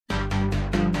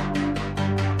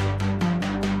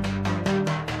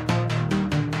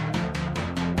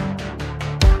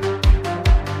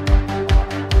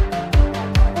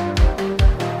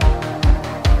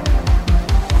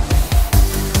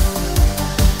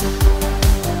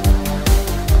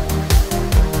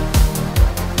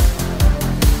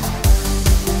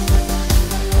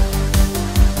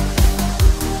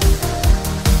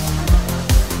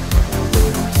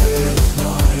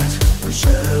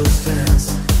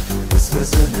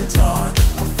whispers in the dark,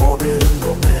 a forbidden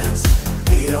romance.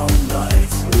 Neon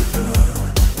lights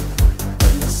return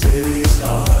when the city's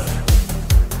hard.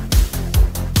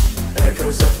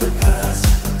 Echoes of the past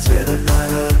tear the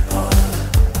night apart.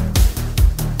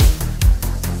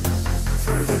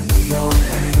 Through the neon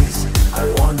haze, I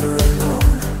wander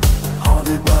alone,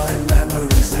 haunted by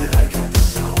memories that I can't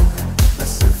disown. A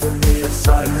symphony of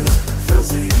sirens fills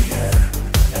the air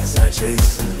as I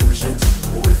chase illusions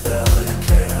without a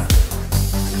care.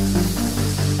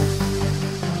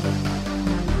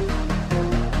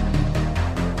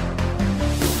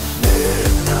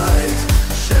 Midnight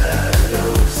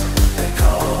shadows, they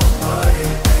call my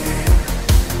name.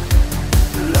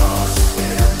 Lost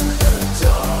in the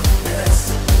darkness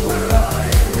where I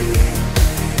remain.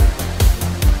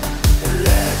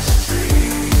 Electric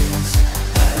dreams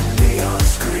and neon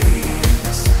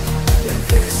screams in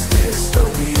this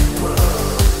dystopian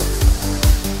world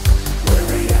where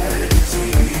reality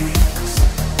teems.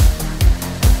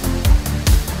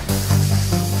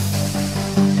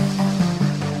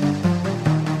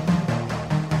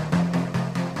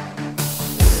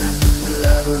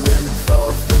 Labyrinth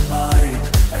of the mind,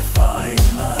 I find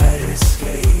my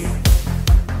escape.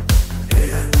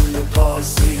 In the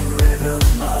pulsing rhythm,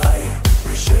 I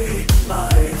reshape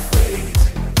my fate.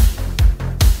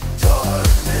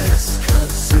 Darkness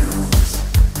consumes,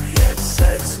 yet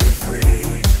sets me free.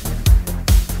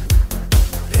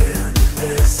 In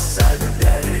this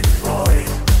cybernetic void,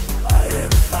 I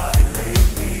am finally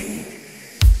me.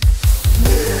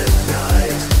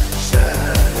 Midnight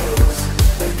shadows,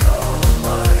 they call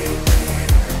my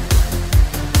name.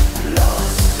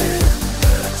 Lost in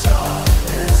the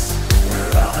darkness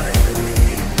where I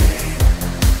remain.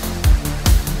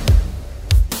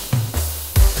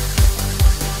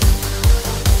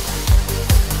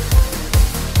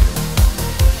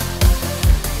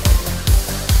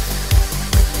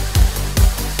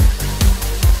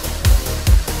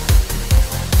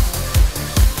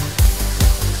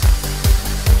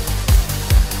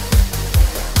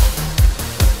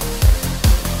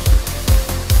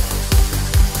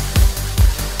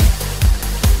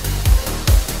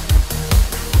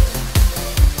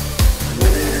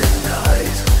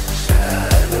 Midnight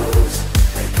shadows,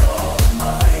 they call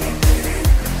my name.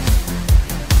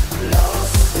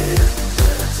 Lost in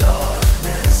the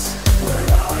darkness where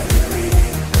I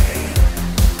remain.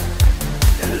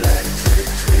 Electric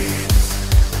dreams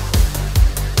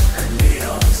and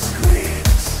neon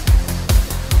screams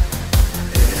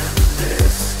in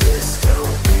this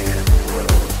dystopian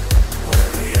world where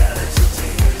reality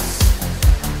teems.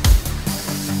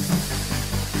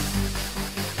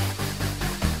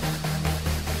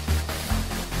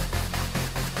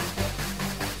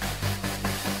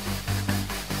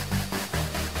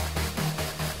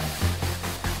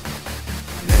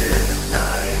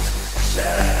 Midnight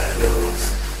shadows.